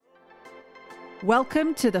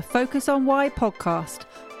Welcome to the Focus on Why podcast.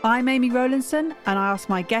 I'm Amy Rowlandson and I ask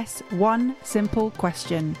my guests one simple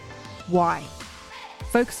question. Why?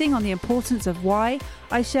 Focusing on the importance of why,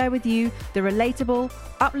 I share with you the relatable,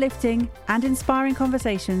 uplifting and inspiring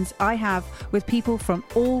conversations I have with people from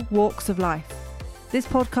all walks of life. This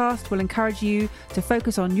podcast will encourage you to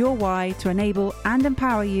focus on your why to enable and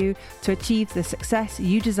empower you to achieve the success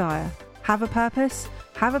you desire. Have a purpose,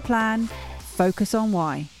 have a plan, focus on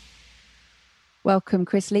why. Welcome,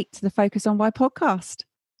 Chris Leake, to the Focus on Why podcast.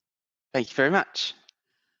 Thank you very much.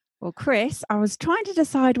 Well, Chris, I was trying to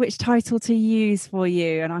decide which title to use for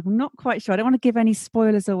you, and I'm not quite sure. I don't want to give any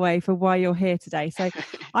spoilers away for why you're here today. So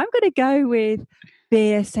I'm going to go with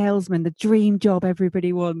beer salesman, the dream job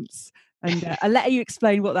everybody wants. And I'll let you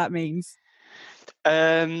explain what that means.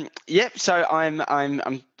 So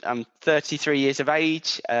I'm 33 years of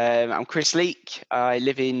age. I'm Chris Leake. I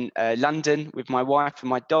live in London with my wife and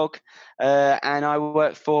my dog, and I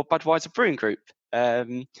work for Budweiser Brewing Group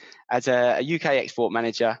as a UK export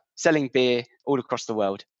manager, selling beer all across the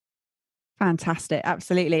world. Fantastic,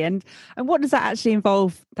 absolutely. And what does that actually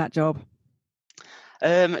involve, that job?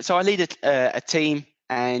 So I lead a team.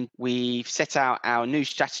 And we've set out our new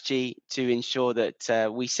strategy to ensure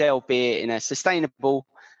that we sell beer in a sustainable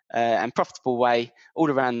and profitable way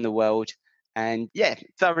all around the world. And yeah,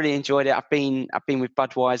 thoroughly enjoyed it. I've been with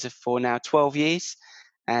Budweiser for now 12 years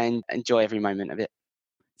and enjoy every moment of it.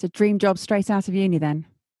 It's a dream job straight out of uni then?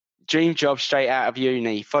 Dream job straight out of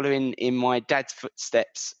uni, following in my dad's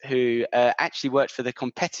footsteps, who actually worked for the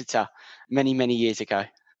competitor many, many years ago.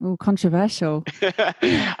 Oh, controversial.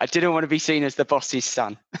 I didn't want to be seen as the boss's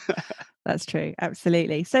son. That's true.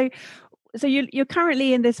 Absolutely. So you're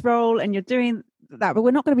currently in this role and you're doing that, but we're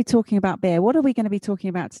not going to be talking about beer. What are we going to be talking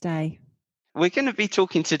about today? We're going to be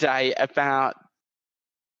talking today about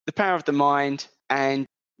the power of the mind and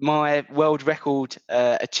my world record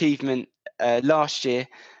achievement last year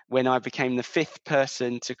when I became the fifth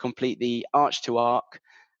person to complete the Arch to Arc,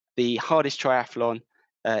 the hardest triathlon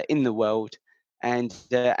in the world. And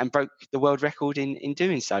broke the world record in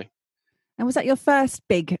doing so. And was that your first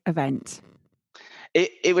big event?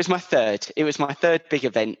 It was my third. It was my third big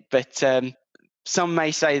event. But some may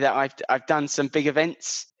say that I've done some big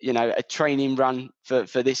events. You know, a training run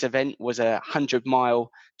for this event was a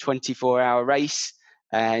 100-mile, 24-hour race,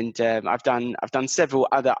 and I've done several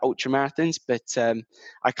other ultra marathons. But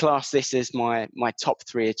I class this as my top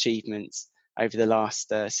three achievements over the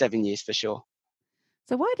last 7 years for sure.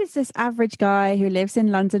 So why does this average guy who lives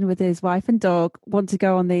in London with his wife and dog want to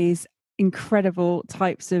go on these incredible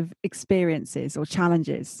types of experiences or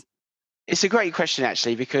challenges? It's a great question,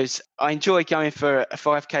 actually, because I enjoy going for a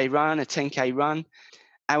 5K run, a 10K run.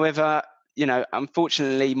 However, you know,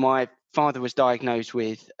 unfortunately, my father was diagnosed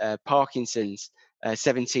with Parkinson's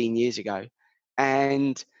 17 years ago.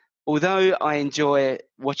 And although I enjoy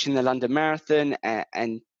watching the London Marathon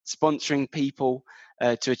and sponsoring people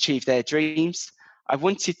to achieve their dreams, I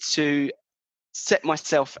wanted to set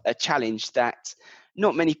myself a challenge that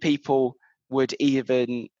not many people would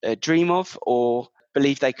even dream of or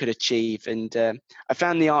believe they could achieve. And I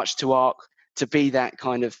found the Arch to Arc to be that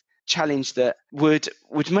kind of challenge that would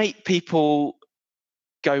make people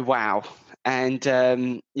go, wow. And,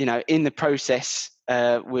 you know, in the process,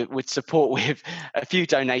 with support with a few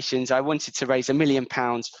donations, I wanted to raise £1 million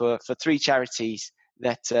for three charities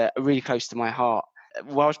that are really close to my heart.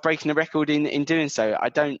 Whilst breaking the record in doing so, I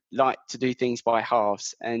don't like to do things by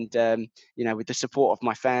halves. And, you know, with the support of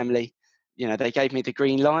my family, you know, they gave me the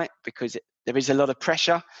green light because there is a lot of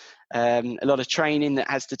pressure, a lot of training that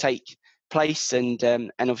has to take place. And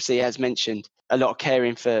obviously, as mentioned, a lot of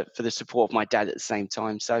caring for the support of my dad at the same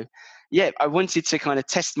time. So, yeah, I wanted to kind of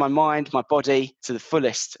test my mind, my body to the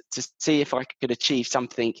fullest to see if I could achieve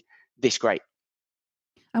something this great.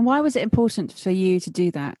 And why was it important for you to do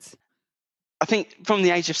that? I think from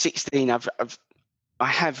the age of 16, I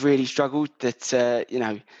have really struggled that, you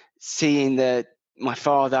know, seeing my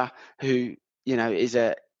father, who, you know,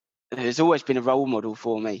 has always been a role model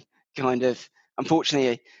for me, kind of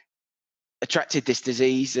unfortunately attracted this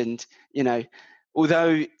disease. And, you know,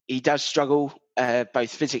 although he does struggle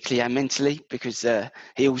both physically and mentally, because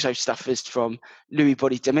he also suffers from Lewy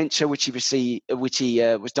body dementia, which he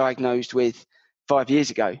was diagnosed with 5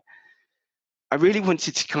 years ago. I really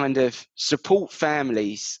wanted to kind of support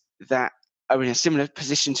families that are in a similar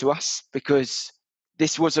position to us, because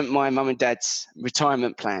this wasn't my mum and dad's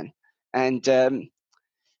retirement plan. And I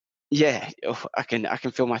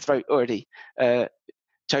can feel my throat already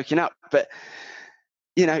choking up. But,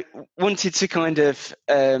 you know, wanted to kind of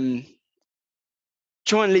try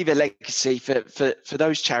and leave a legacy for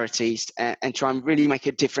those charities and try and really make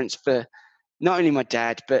a difference for not only my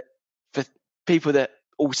dad, but for people that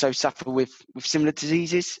also suffer with similar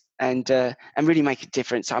diseases, and really make a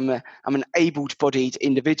difference. I'm an able-bodied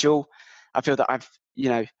individual. I feel that I've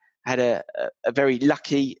had a very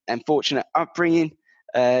lucky and fortunate upbringing,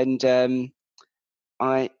 and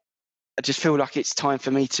I just feel like it's time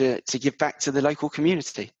for me to give back to the local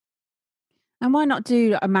community. And why not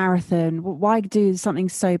do a marathon? Why do something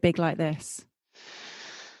so big like this?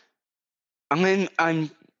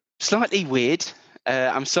 I'm slightly weird.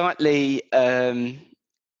 I'm slightly.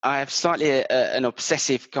 I have slightly an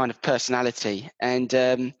obsessive kind of personality, and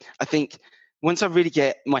I think once I really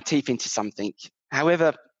get my teeth into something,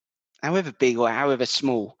 however big or however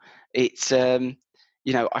small, it's I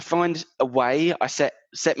find a way. I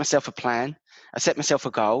set myself a plan. I set myself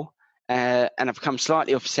a goal, and I've become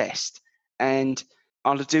slightly obsessed. And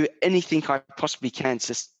I'll do anything I possibly can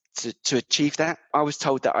to achieve that. I was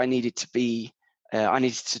told that I needed to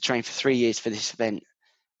train for 3 years for this event.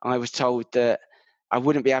 I was told that I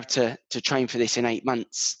wouldn't be able to train for this in 8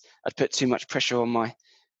 months. I'd put too much pressure on my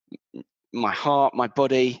heart, my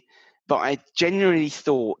body. But I genuinely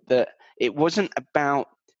thought that it wasn't about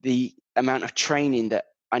the amount of training that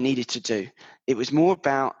I needed to do. It was more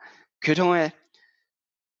about, could I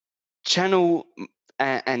channel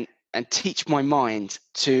and teach my mind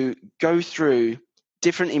to go through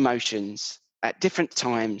different emotions at different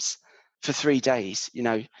times for 3 days.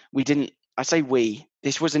 This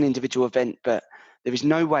was an individual event, but there was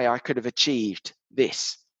no way I could have achieved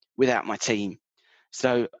this without my team.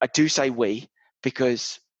 So I do say we,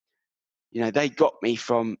 because they got me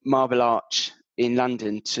from Marble Arch in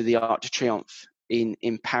London to the Arc de Triomphe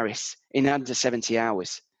in Paris in under 70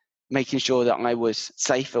 hours, making sure that I was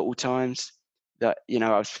safe at all times, that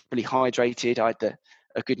I was fully hydrated, I had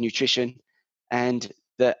a good nutrition, and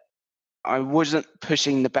that I wasn't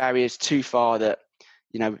pushing the barriers too far, that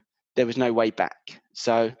there was no way back.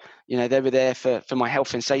 So they were there for my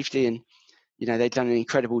health and safety, and they'd done an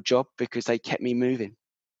incredible job because they kept me moving.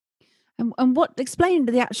 And explain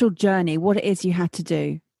the actual journey, what it is you had to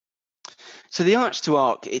do. So the Arch to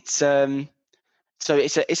Arc, it's a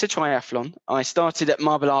triathlon. I started at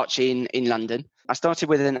Marble Arch in London. I started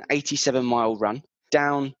with an 87-mile run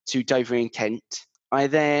down to Dover in Kent. I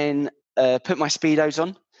then put my Speedos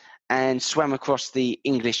on and swam across the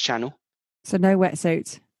English Channel. So no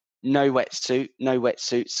wetsuit. No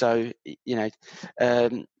wetsuit. So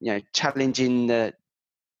challenging the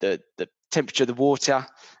temperature of the water,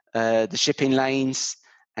 the shipping lanes,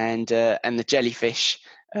 and the jellyfish.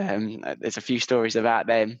 There's a few stories about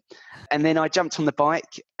them. And then I jumped on the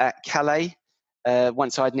bike at Calais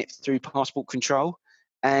once I'd nipped through passport control,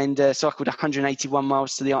 and cycled 181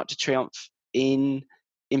 miles to the Arc de Triomphe in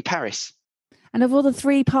Paris. And of all the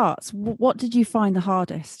 3 parts, what did you find the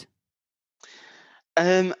hardest?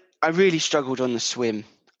 I really struggled on the swim.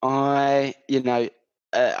 I'd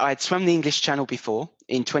swum the English Channel before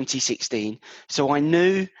in 2016, so I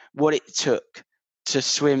knew what it took to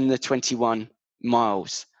swim the 21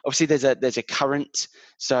 miles. Obviously, there's a current,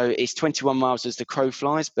 so it's 21 miles as the crow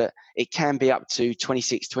flies, but it can be up to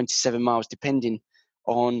 26, 27 miles depending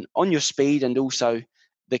on your speed and also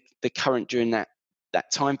the current during that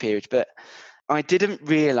time period. But I didn't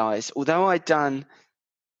realise, although I'd done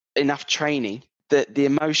enough training, that the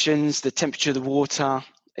emotions, the temperature of the water,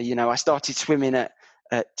 I started swimming at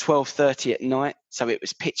 12:30 at night, so it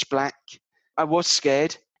was pitch black. I was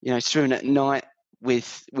scared, swimming at night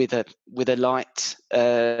with a light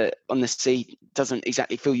on the sea doesn't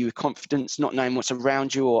exactly fill you with confidence, not knowing what's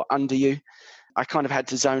around you or under you. I kind of had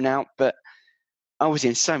to zone out, but I was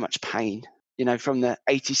in so much pain, from the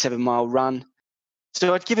 87-mile run.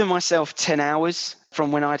 So I'd given myself 10 hours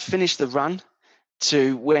from when I'd finished the run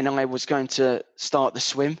to when I was going to start the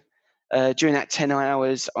swim. During that 10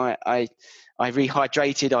 hours, I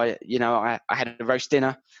rehydrated. I had a roast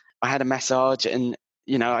dinner. I had a massage, and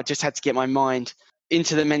I just had to get my mind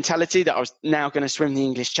into the mentality that I was now going to swim the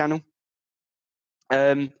English Channel.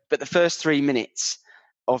 But the first 3 minutes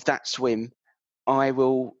of that swim, I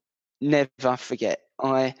will never forget.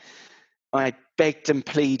 I begged and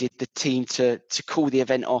pleaded the team to call the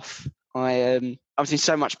event off. I was in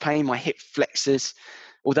so much pain. My hip flexors,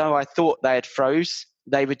 although I thought they had froze,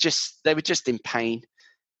 they were just in pain.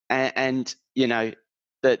 And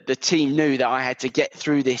the team knew that I had to get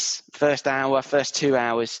through this first 2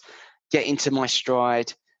 hours, get into my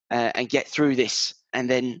stride, and get through this. And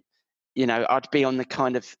then, I'd be on the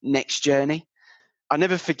kind of next journey. I'll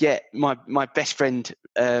never forget my best friend,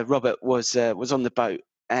 Robert, was on the boat,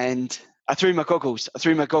 and I threw my goggles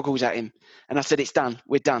at him, and I said, "It's done.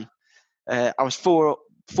 We're done." I was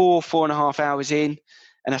 4.5 hours in,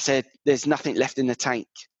 and I said, "There's nothing left in the tank."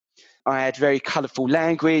 I had very colourful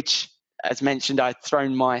language. As mentioned, I'd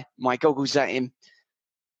thrown my goggles at him.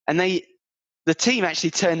 And the team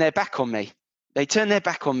actually turned their back on me. They turned their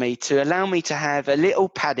back on me to allow me to have a little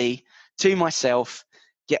paddy to myself,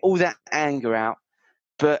 get all that anger out.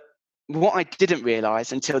 But what I didn't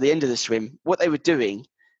realise until the end of the swim, what they were doing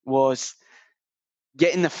was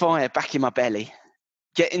getting the fire back in my belly,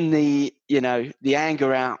 getting the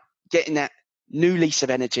anger out, getting that new lease of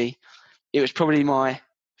energy. It was probably my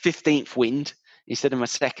 15th wind instead of my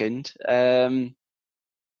second. And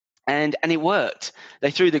it worked.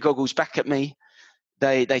 They threw the goggles back at me.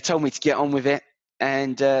 They told me to get on with it.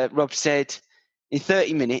 And Rob said, in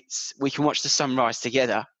 30 minutes, we can watch the sunrise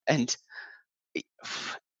together. And it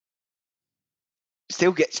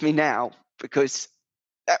still gets me now, because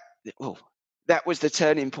that was the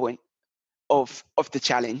turning point of the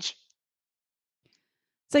challenge.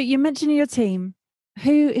 So you mentioned your team.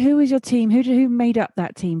 Who was your team? Who made up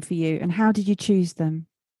that team for you, and how did you choose them?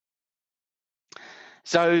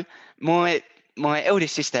 So my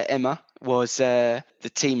eldest sister Emma was the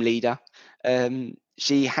team leader.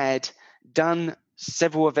 She had done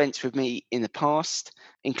several events with me in the past,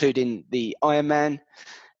 including the Ironman,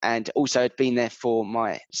 and also had been there for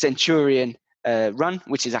my Centurion run,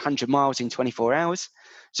 which is 100 miles in 24 hours.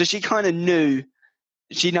 So she kind of knew.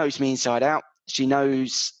 She knows me inside out. She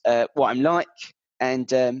knows what I'm like,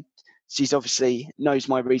 and she's obviously knows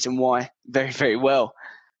my reason why very, very well.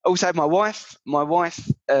 Also, my wife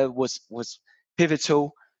was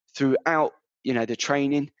pivotal throughout, the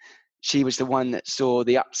training. She was the one that saw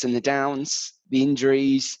the ups and the downs, the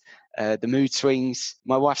injuries, the mood swings.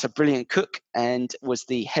 My wife's a brilliant cook and was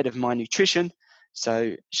the head of my nutrition.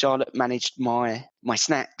 So Charlotte managed my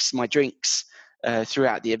snacks, my drinks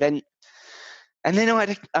throughout the event. And then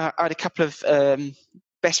I had a couple of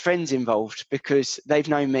best friends involved, because they've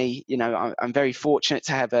known me. I'm very fortunate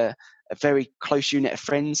to have a very close unit of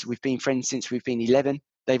friends. We've been friends since we've been 11.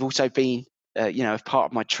 They've also been, a part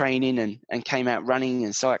of my training and came out running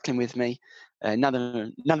and cycling with me.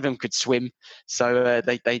 None of them could swim, so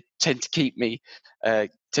they tended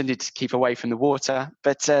to keep away from the water.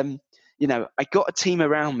 But I got a team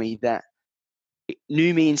around me that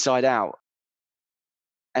knew me inside out.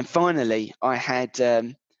 And finally, I had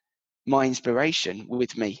my inspiration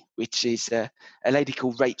with me, which is a lady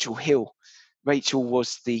called Rachel Hill. Rachel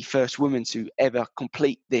was the first woman to ever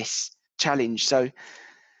complete this challenge. So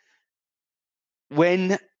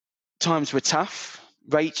when times were tough,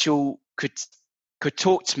 Rachel could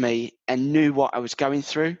talk to me and knew what I was going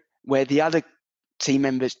through, where the other team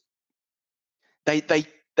members, they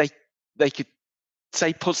could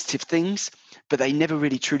say positive things, but they never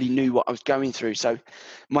really truly knew what I was going through. So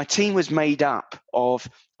my team was made up of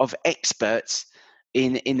experts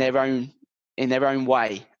in their own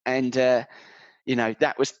way, and that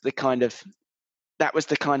was the kind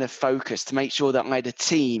of focus, to make sure that I had a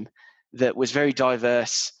team that was very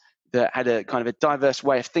diverse, that had a kind of a diverse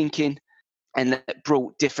way of thinking, and that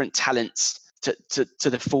brought different talents to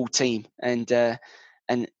the full team. And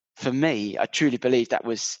for me, I truly believe that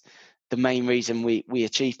was the main reason we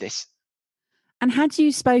achieved this. And had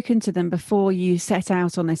you spoken to them before you set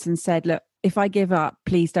out on this and said, look, if I give up,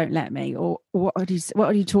 please don't let me? Or what had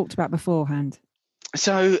you talked about beforehand?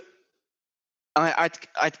 So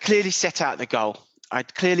I'd clearly set out the goal.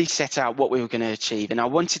 I'd clearly set out what we were going to achieve, and I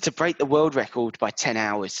wanted to break the world record by 10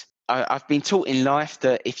 hours. I've been taught in life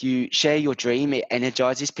that if you share your dream, it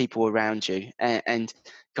energizes people around you, and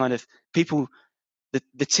kind of people,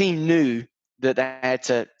 the team knew that they had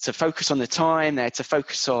to focus on the time, they had to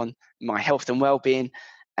focus on my health and well-being,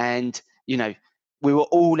 and we were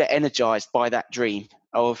all energized by that dream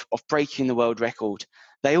of breaking the world record.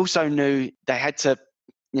 They also knew they had to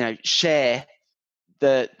share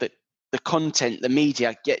the content, the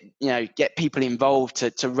media, get people involved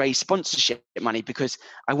to raise sponsorship money, because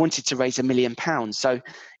I wanted to raise £1 million. So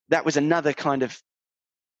that was another kind of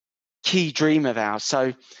key dream of ours.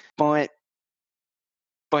 So by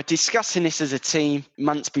discussing this as a team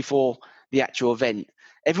months before the actual event,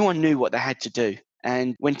 everyone knew what they had to do.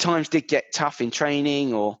 And when times did get tough in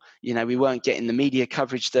training, or we weren't getting the media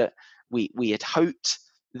coverage that we had hoped,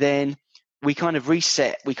 then we kind of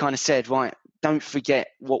reset. We kind of said, right, don't forget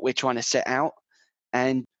what we're trying to set out.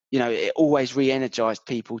 And it always re-energized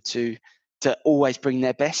people to always bring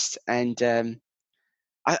their best. And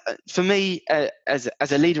for me, as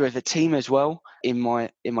a leader of a team as well, in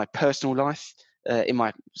my personal life,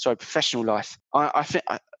 professional life, I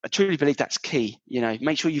truly believe that's key.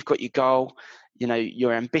 Make sure you've got your goal,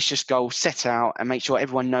 your ambitious goal set out, and make sure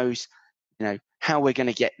everyone knows, how we're going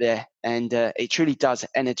to get there. And it truly does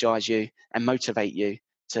energize you and motivate you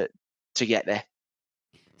to get there.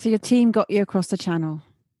 So your team got you across the channel?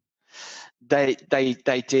 They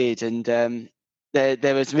did, and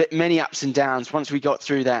there was many ups and downs. Once we got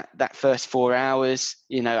through that first 4 hours,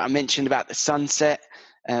 I mentioned about the sunset,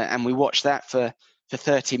 and we watched that for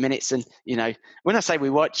 30 minutes. And when I say we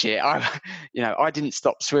watch it, I didn't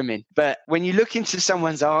stop swimming. But when you look into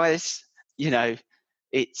someone's eyes,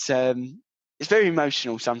 it's very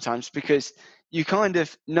emotional sometimes, because you kind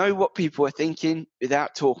of know what people are thinking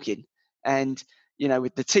without talking. And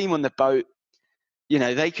with the team on the boat,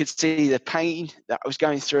 they could see the pain that I was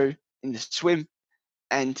going through in the swim,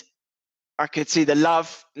 and I could see the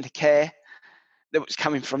love and the care that was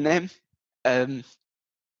coming from them.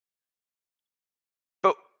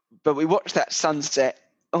 But we watched that sunset.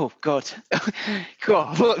 Oh God,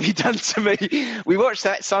 God, what have you done to me? We watched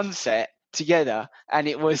that sunset together, and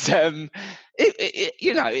it was,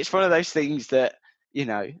 it's one of those things that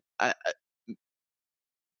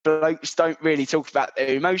blokes don't really talk about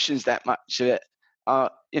their emotions that much. That I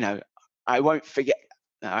won't forget.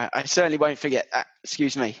 I certainly won't forget that.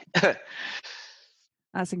 Excuse me.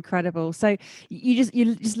 That's incredible. So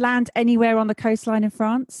you just land anywhere on the coastline in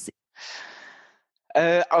France?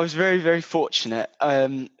 I was very, very fortunate.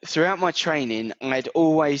 Throughout my training, I'd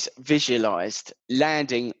always visualized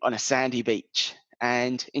landing on a sandy beach.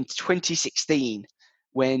 And in 2016,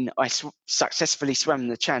 when I successfully swam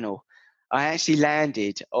the channel, I actually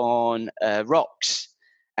landed on rocks.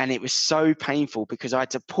 And it was so painful because I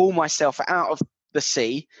had to pull myself out of the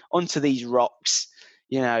sea onto these rocks.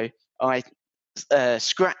 I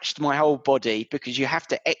scratched my whole body, because you have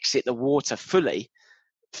to exit the water fully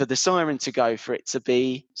for the siren to go, for it to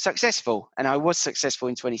be successful. And I was successful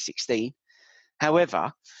in 2016.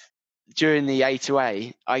 However, during the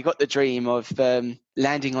A2A, I got the dream of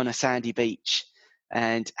landing on a sandy beach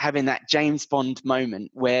and having that James Bond moment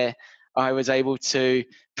where I was able to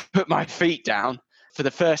put my feet down for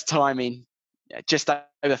the first time in just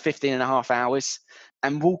over 15 and a half hours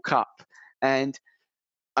and walk up. And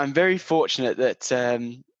I'm very fortunate that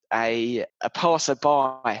a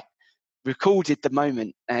passerby recorded the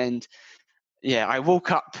moment. And I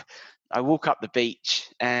walk up the beach,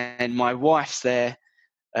 and my wife's there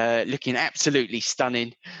looking absolutely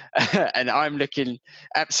stunning, and I'm looking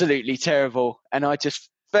absolutely terrible. And I just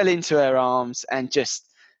fell into her arms and just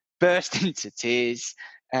burst into tears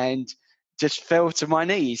and just fell to my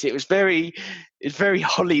knees. It's very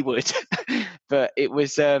Hollywood, but it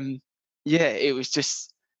was it was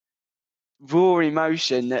just raw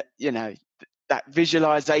emotion that that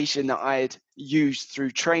visualization that I had used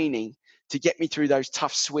through training to get me through those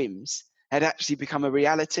tough swims had actually become a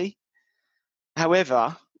reality.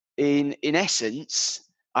 However, in essence,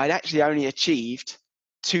 I'd actually only achieved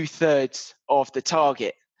 2/3 of the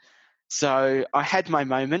target. So I had my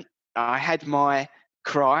moment, I had my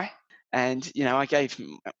cry, and I gave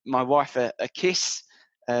my wife a kiss,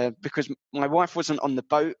 because my wife wasn't on the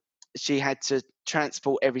boat. She had to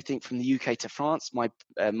transport everything from the UK to France, my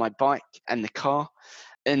bike and the car.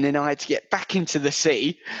 And then I had to get back into the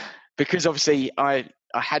sea, because obviously I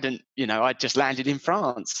hadn't, I just landed in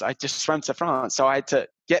France. I just swam to France. So I had to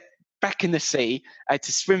get back in the sea. I had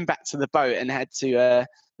to swim back to the boat, and the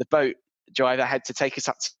boat driver had to take us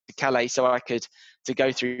up to Calais so I could to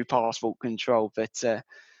go through passport control. But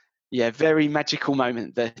very magical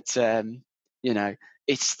moment that,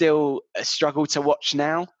 it's still a struggle to watch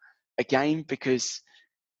now again, because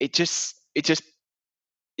it just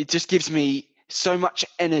gives me so much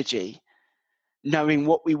energy knowing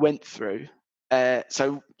what we went through.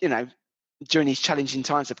 So during these challenging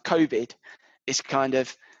times of COVID, it's kind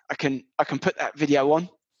of I can put that video on,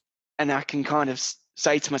 and I can kind of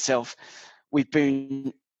say to myself, we've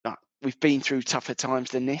been through tougher times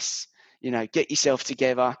than this. Get yourself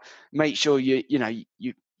together, make sure you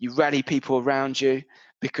rally people around you,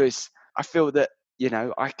 because I feel that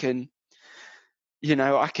I can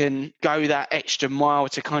go that extra mile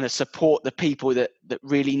to kind of support the people that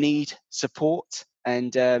really need support.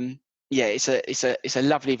 And it's a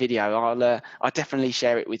lovely video. I'll definitely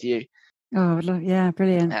share it with you. Oh, yeah,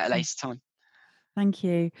 brilliant. At a later time. Thank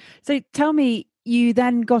you. So tell me, you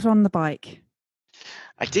then got on the bike?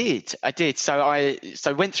 I did. So I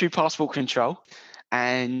went through passport control,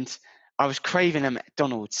 and I was craving a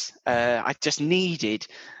McDonald's. I just needed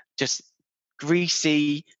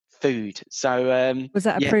greasy food. So was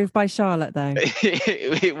that approved by Charlotte though?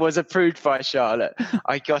 It was approved by Charlotte.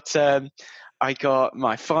 I got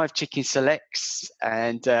my 5 chicken selects,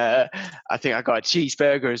 and I think I got a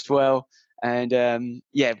cheeseburger as well. And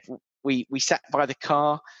we sat by the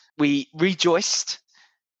car. We rejoiced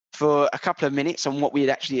for a couple of minutes on what we had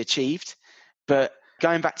actually achieved. But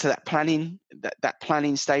going back to that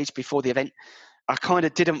planning stage before the event, I kind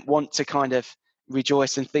of didn't want to kind of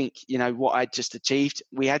rejoice and think, what I'd just achieved.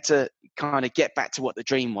 We had to kind of get back to what the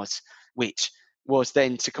dream was, which was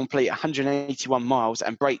then to complete 181 miles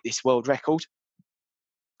and break this world record.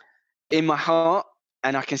 In my heart,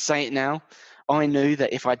 and I can say it now, I knew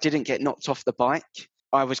that if I didn't get knocked off the bike,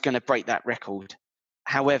 I was going to break that record.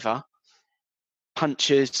 However,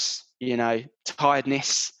 punches,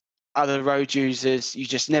 tiredness, other road users, you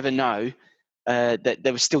just never know that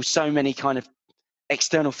there were still so many kind of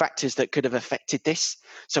external factors that could have affected this.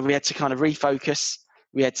 So we had to kind of refocus.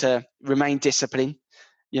 We had to remain disciplined,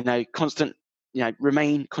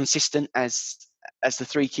 remain consistent as the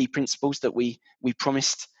three key principles that we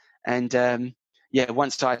promised. And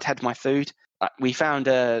once I'd had my food, we found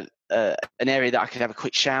an area that I could have a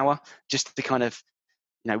quick shower just to kind of,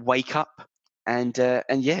 wake up. And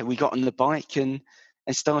we got on the bike and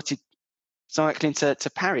started cycling to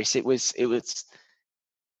Paris. It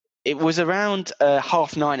was around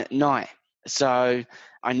 9:30 at night, so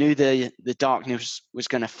I knew the darkness was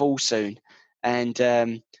going to fall soon, and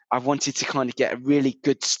I wanted to kind of get a really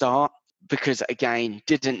good start because, again,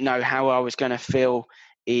 didn't know how I was going to feel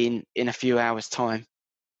in a few hours' time.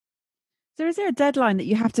 So is there a deadline that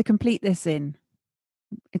you have to complete this in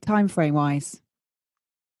time frame wise?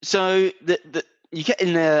 So you get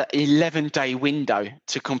in the 11-day window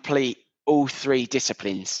to complete all three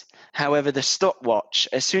disciplines. However, the stopwatch,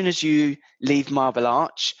 as soon as you leave Marble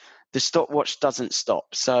Arch, the stopwatch doesn't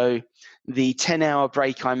stop. So the 10-hour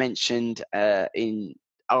break I mentioned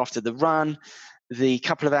after the run, the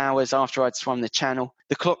couple of hours after I'd swum the channel,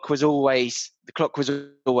 the clock was always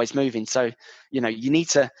moving. So, you need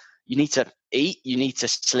to eat, you need to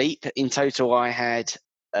sleep. In total, I had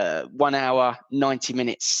 1 hour 30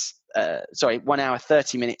 minutes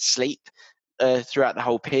sleep throughout the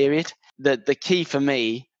whole period. The key for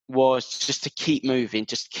me was just to keep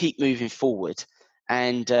moving forward.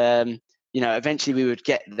 And, eventually we would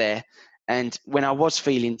get there. And when I was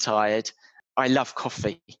feeling tired, I love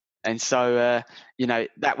coffee. And so,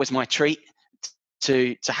 that was my treat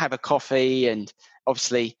to have a coffee. And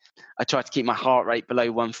obviously I tried to keep my heart rate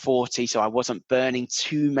below 140, so I wasn't burning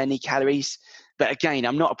too many calories. But again,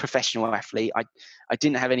 I'm not a professional athlete. I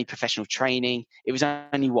didn't have any professional training. It was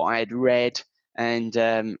only what I had read and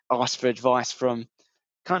asked for advice from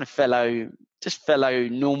kind of fellow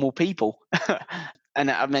normal people. And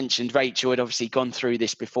I mentioned Rachel had obviously gone through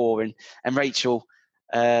this before, and Rachel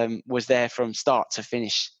was there from start to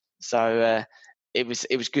finish. So it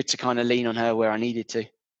was good to kind of lean on her where I needed to.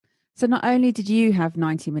 So not only did you have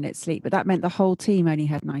 90 minutes sleep, but that meant the whole team only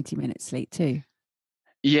had 90 minutes sleep too.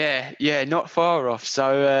 Yeah, not far off.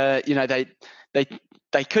 So they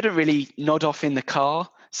couldn't really nod off in the car.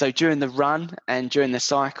 So during the run and during the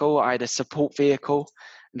cycle, I had a support vehicle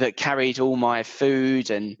that carried all my food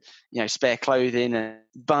and spare clothing.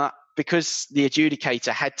 But because the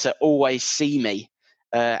adjudicator had to always see me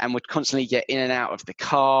and would constantly get in and out of the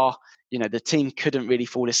car, the team couldn't really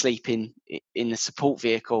fall asleep in the support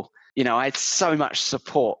vehicle. I had so much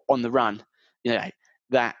support on the run, that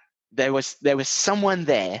there was someone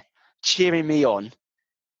there cheering me on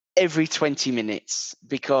every 20 minutes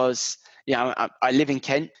because I live in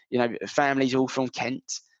Kent. Family's all from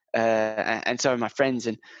Kent, and so are my friends,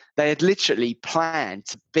 and they had literally planned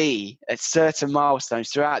to be at certain milestones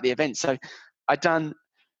throughout the event. So I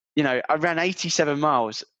ran 87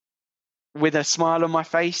 miles with a smile on my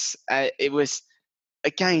face. It was,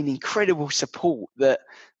 again, incredible support that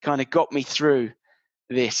kind of got me through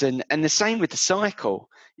this, and the same with the cycle.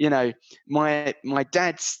 My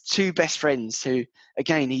dad's two best friends, who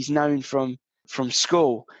again he's known from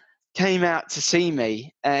school, came out to see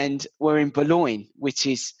me and were in Boulogne, which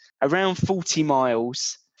is around 40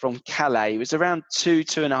 miles from Calais. It was around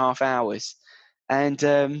 2.5 hours, and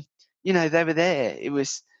they were there. It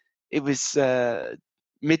was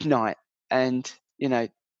midnight, and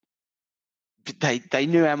they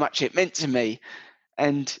knew how much it meant to me,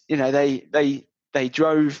 and they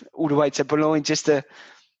drove all the way to Boulogne just to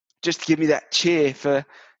give me that cheer for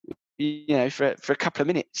a couple of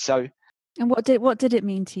minutes. So, and what did it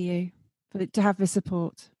mean to you to have this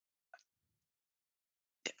support?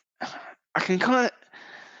 I can kind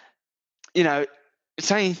of,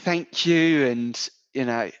 saying thank you and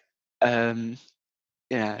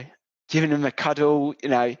giving them a cuddle.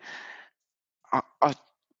 I'll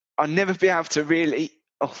never be able to really.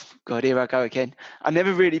 Oh God, here I go again. I'll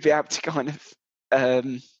never really be able to kind of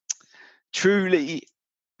truly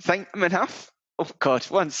thank them enough. Oh God,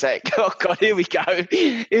 one sec. Oh God, here we go.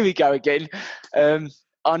 Here we go again.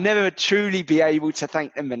 I'll never truly be able to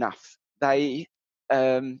thank them enough. They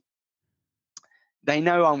know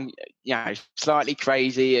I'm, slightly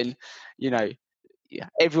crazy, and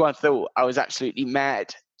everyone thought I was absolutely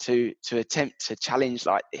mad to attempt to challenge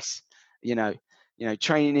like this.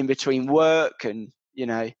 Training in between work and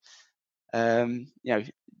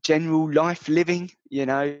general life living.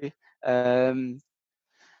 I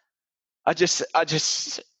just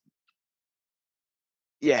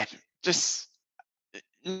yeah, just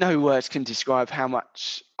no words can describe how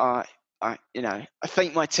much I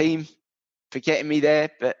thank my team for getting me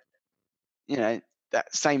there, but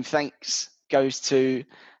that same thanks goes to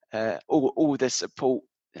all the support,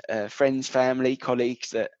 friends, family,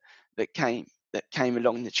 colleagues that came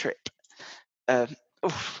along the trip. There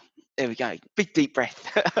we go. Big deep breath.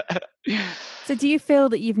 So do you feel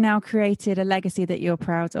that you've now created a legacy that you're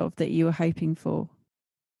proud of, that you were hoping for?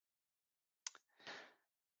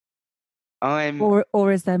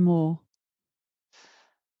 Or is there more?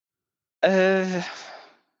 I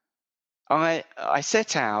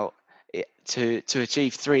set out to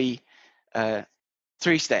achieve three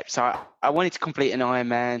steps. I wanted to complete an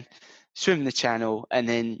Ironman, swim the Channel, and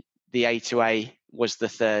then the A2A was the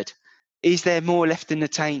third. Is there more left in the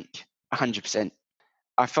tank? 100%.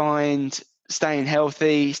 I find staying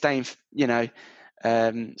healthy, staying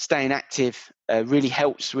active really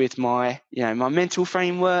helps with my mental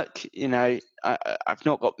framework. I've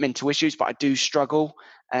not got mental issues, but I do struggle.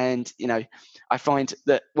 And, I find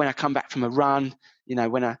that when I come back from a run,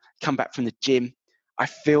 when I come back from the gym, I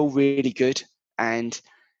feel really good. And,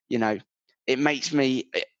 it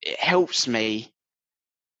helps me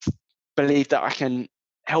believe that I can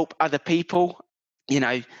help other people,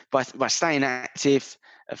 by staying active,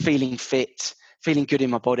 feeling fit, feeling good in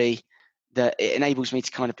my body, that it enables me to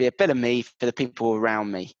kind of be a better me for the people around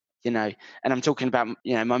me, and I'm talking about,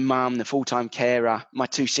 my mum, the full-time carer, my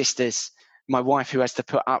two sisters, my wife who has to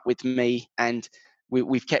put up with me, and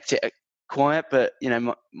we've kept it quiet, but,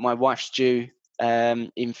 my wife's due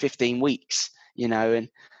in 15 weeks, and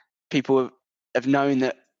people have known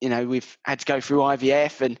that, we've had to go through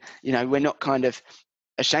IVF, and, we're not kind of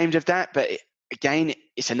ashamed of that, but again,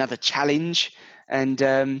 it's another challenge.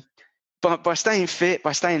 And but by staying fit,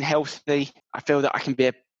 by staying healthy, I feel that I can be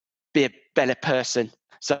a better person.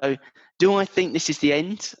 So, do I think this is the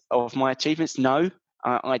end of my achievements? No,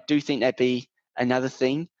 I do think there'd be another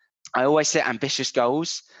thing. I always set ambitious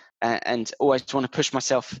goals and always want to push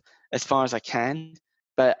myself as far as I can.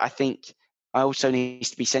 But I think I also need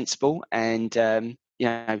to be sensible, and I'm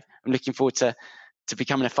looking forward to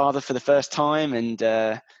becoming a father for the first time,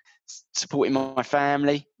 and supporting my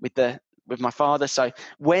family with my father. So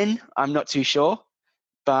when, I'm not too sure,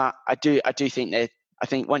 but I do think that, I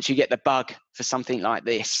think once you get the bug for something like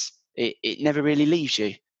this, it never really leaves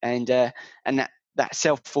you, and that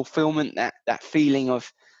self-fulfillment, that feeling of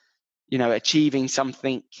achieving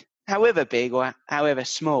something, however big or however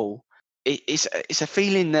small, it's a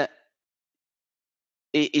feeling that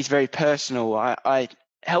it is very personal. I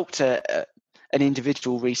helped an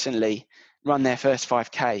individual recently run their first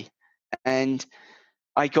 5K, and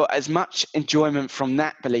I got as much enjoyment from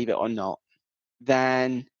that, believe it or not,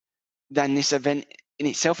 than this event in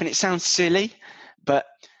itself. And it sounds silly, but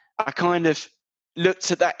I kind of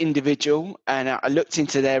looked at that individual and I looked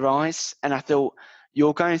into their eyes and I thought,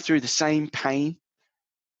 you're going through the same pain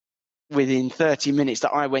within 30 minutes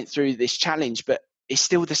that I went through this challenge, but it's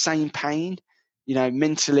still the same pain,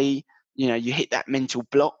 mentally, you hit that mental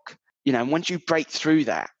block, and once you break through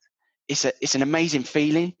that, it's an amazing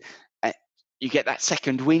feeling. You get that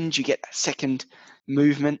second wind, you get that second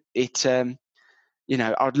movement.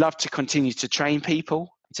 I'd love to continue to train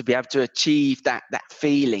people to be able to achieve that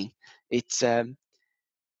feeling. It's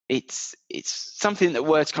something that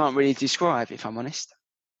words can't really describe, if I'm honest.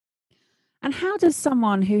 And how does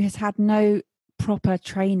someone who has had no proper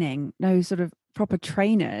training, no sort of proper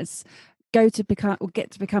trainers, get to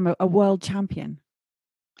become a world champion?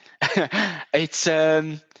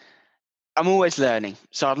 I'm always learning,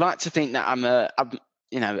 so I'd like to think that I'm a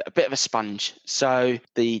bit of a sponge. So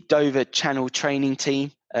the Dover Channel training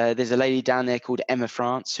team, there's a lady down there called Emma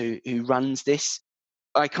France who runs this.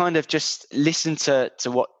 I kind of just listened to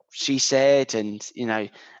what she said, and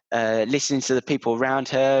listening to the people around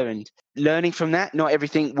her and learning from that. Not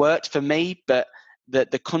everything worked for me, but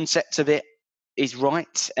the concept of it is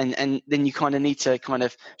right, and then you kind of need to kind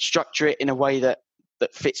of structure it in a way that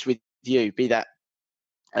fits with you, be that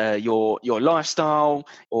your lifestyle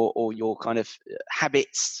or your kind of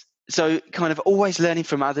habits. So kind of always learning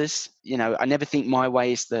from others. I never think my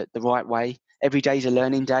way is the right way. Every day is a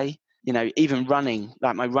learning day. Even running,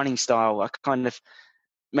 like my running style, I kind of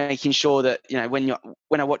making sure that, when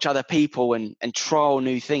I watch other people and trial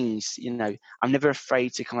new things, I'm never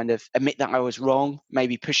afraid to kind of admit that I was wrong,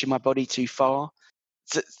 maybe pushing my body too far.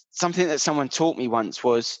 something that someone taught me once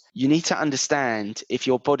was you need to understand if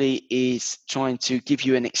your body is trying to give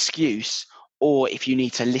you an excuse or if you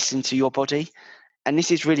need to listen to your body. And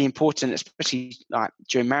this is really important, especially like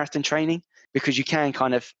during marathon training, because you can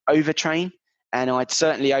kind of overtrain. And I'd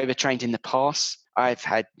certainly overtrained in the past. I've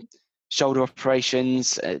had shoulder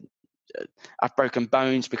operations. I've broken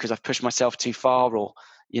bones because I've pushed myself too far, or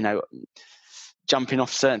jumping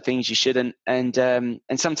off certain things you shouldn't. And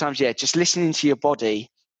sometimes, just listening to your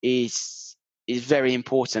body is very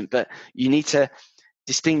important. But you need to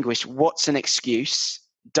distinguish what's an excuse.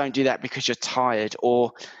 Don't do that because you're tired,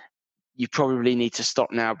 or you probably need to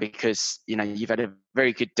stop now because you've had a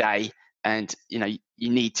very good day and you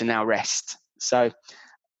need to now rest. So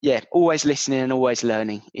always listening and always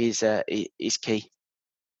learning is key.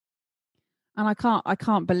 And I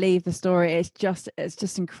can't believe the story. It's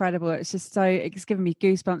just incredible. It's given me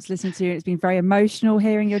goosebumps listening to you. It's been very emotional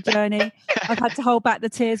hearing your journey. I've had to hold back the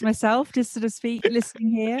tears myself, just sort of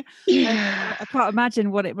listening here. I can't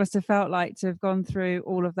imagine what it must have felt like to have gone through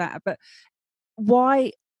all of that. But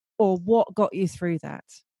why, or what got you through that?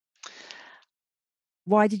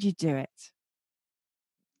 Why did you do it?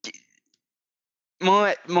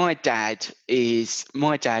 My dad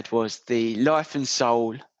was the life and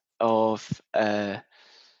soul of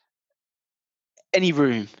any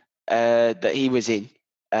room that he was in,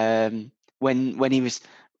 when he was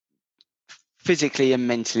physically and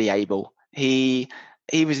mentally able. He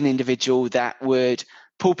was an individual that would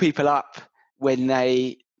pull people up when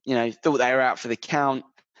they thought they were out for the count.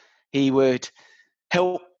 He would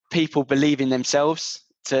help people believe in themselves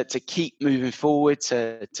to keep moving forward,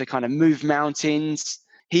 to kind of move mountains.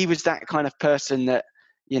 He was that kind of person that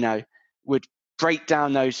would break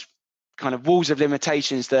down those kind of walls of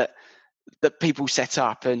limitations that people set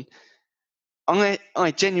up. And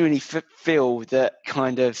I genuinely feel that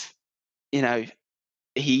kind of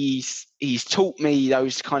he's taught me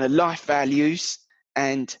those kind of life values,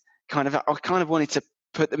 and I kind of wanted to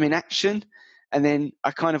put them in action. And then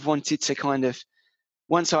I kind of wanted to kind of,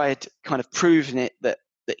 once I had kind of proven it that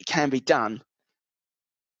it can be done,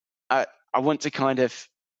 I want to kind of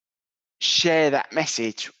share that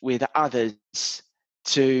message with others,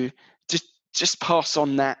 to just pass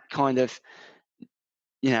on that kind of,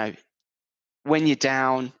 when you're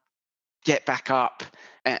down, get back up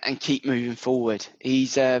and keep moving forward.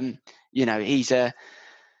 He's an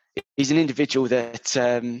individual that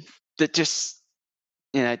just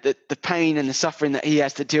the pain and the suffering that he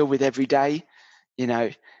has to deal with every day,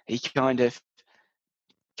 he kind of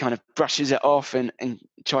brushes it off and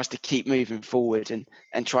tries to keep moving forward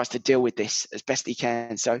and tries to deal with this as best he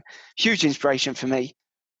can. So huge inspiration for me.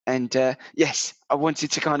 And yes, I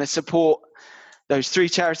wanted to kind of support those 3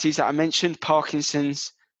 charities that I mentioned: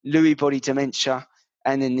 Parkinson's, Lewy body dementia,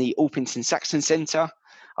 and then the Orpington Saxon Centre.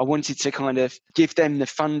 I wanted to kind of give them the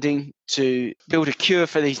funding to build a cure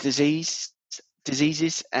for these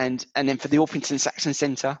diseases, and then for the Orpington Saxon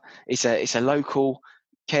Centre, it's a local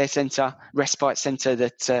care centre, respite centre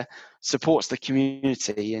that supports the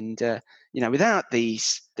community. And without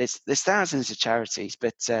these, there's thousands of charities,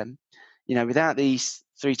 but without these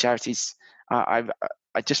 3 charities, I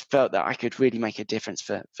just felt that I could really make a difference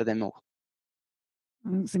for them all.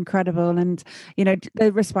 It's incredible. And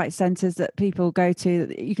the respite centres that people go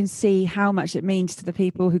to, you can see how much it means to the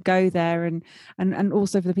people who go there, and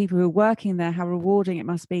also for the people who are working there, how rewarding it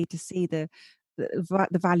must be to see the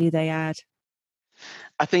value they add.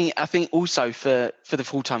 I think also for the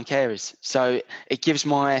full-time carers. So it gives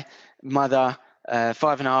my mother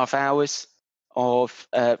 5.5 hours of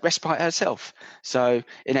respite herself. So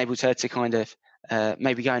enables her to kind of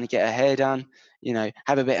maybe go and get her hair done,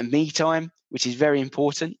 have a bit of me time, which is very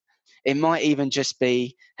important. It might even just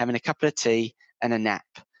be having a cup of tea and a nap,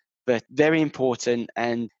 but very important.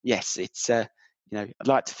 And yes, it's I'd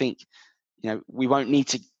like to think we won't need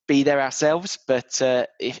to be there ourselves, but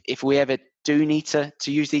if we ever do need to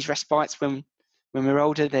use these respites when we're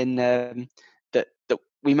older, then that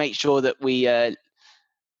we make sure that we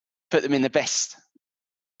put them in the best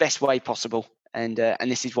way possible. And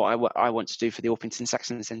this is what I want to do for the Orpington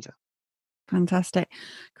Saxon Centre. Fantastic.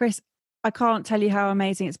 Chris, I can't tell you how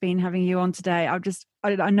amazing it's been having you on today.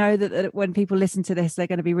 I know that when people listen to this, they're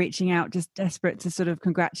going to be reaching out, just desperate to sort of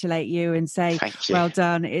congratulate you and say, well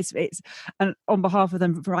done. And on behalf of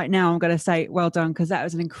them right now, I'm going to say, well done, because that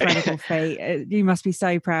was an incredible feat. You must be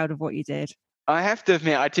so proud of what you did. I have to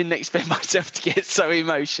admit, I didn't expect myself to get so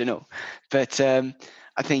emotional, but I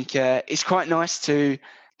think it's quite nice to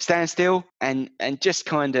stand still and just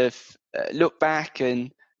kind of look back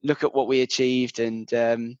and look at what we achieved. And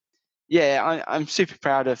I'm super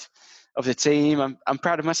proud of the team. I'm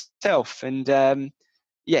proud of myself, and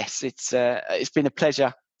yes, it's been a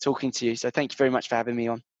pleasure talking to you. So thank you very much for having me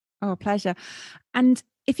on. Oh, pleasure. And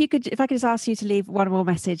if I could just ask you to leave one more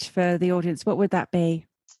message for the audience, what would that be?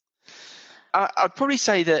 I'd probably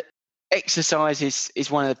say that exercise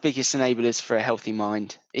is one of the biggest enablers for a healthy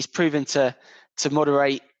mind. It's proven to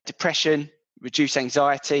moderate depression, reduce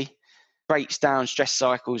anxiety, breaks down stress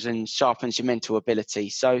cycles, and sharpens your mental ability.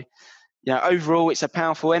 So, overall, it's a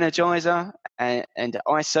powerful energizer, and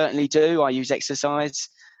I certainly do. I use exercise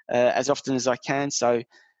as often as I can. So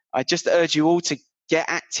I just urge you all to get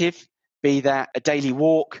active, be that a daily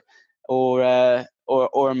walk or a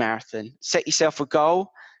marathon. Set yourself a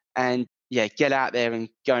goal and get out there and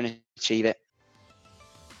go and achieve it.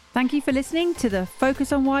 Thank you for listening to the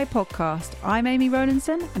Focus on Why podcast. I'm Amy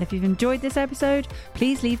Rowlandson, and if you've enjoyed this episode,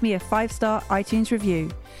 please leave me a 5-star iTunes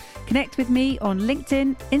review. Connect with me on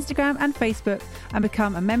LinkedIn, Instagram and Facebook, and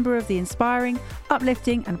become a member of the inspiring,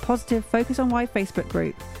 uplifting and positive Focus on Why Facebook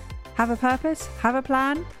group. Have a purpose, have a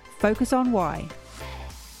plan, focus on why.